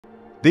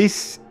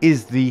This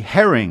is the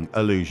Hering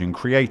illusion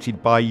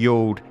created by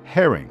Ewald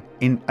Hering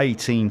in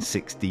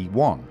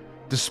 1861,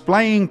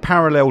 displaying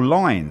parallel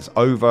lines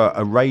over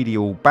a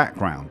radial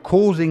background,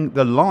 causing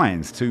the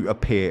lines to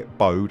appear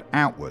bowed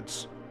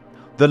outwards.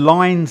 The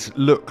lines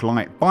look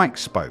like bike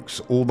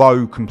spokes,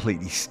 although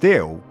completely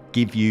still,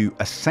 give you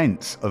a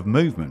sense of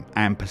movement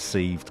and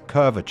perceived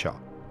curvature.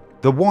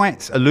 The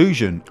White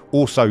illusion,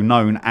 also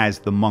known as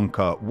the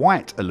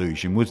Munker-White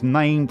illusion, was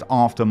named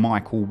after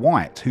Michael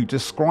White, who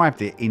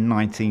described it in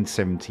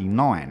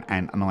 1979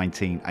 and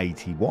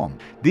 1981.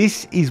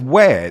 This is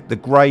where the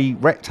grey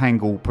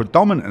rectangle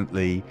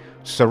predominantly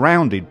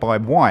surrounded by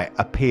white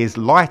appears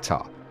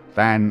lighter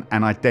than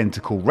an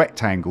identical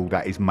rectangle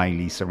that is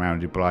mainly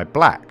surrounded by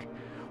black,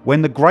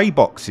 when the grey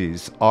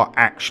boxes are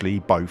actually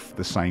both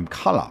the same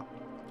colour,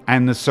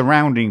 and the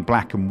surrounding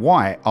black and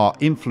white are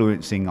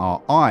influencing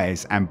our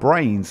eyes and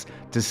brains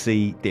to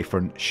see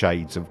different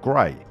shades of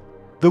grey.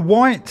 The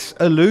White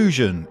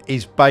illusion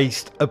is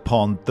based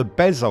upon the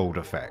Bezold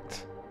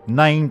Effect,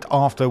 named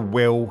after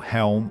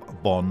Wilhelm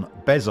Von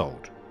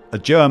Bezold, a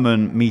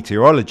German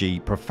meteorology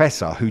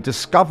professor who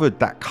discovered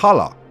that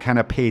colour can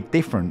appear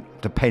different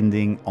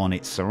depending on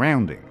its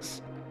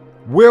surroundings.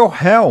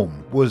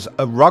 Wilhelm was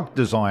a rug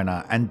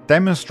designer and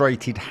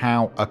demonstrated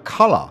how a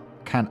colour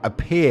can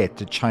appear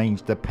to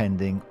change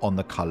depending on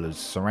the colours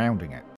surrounding it.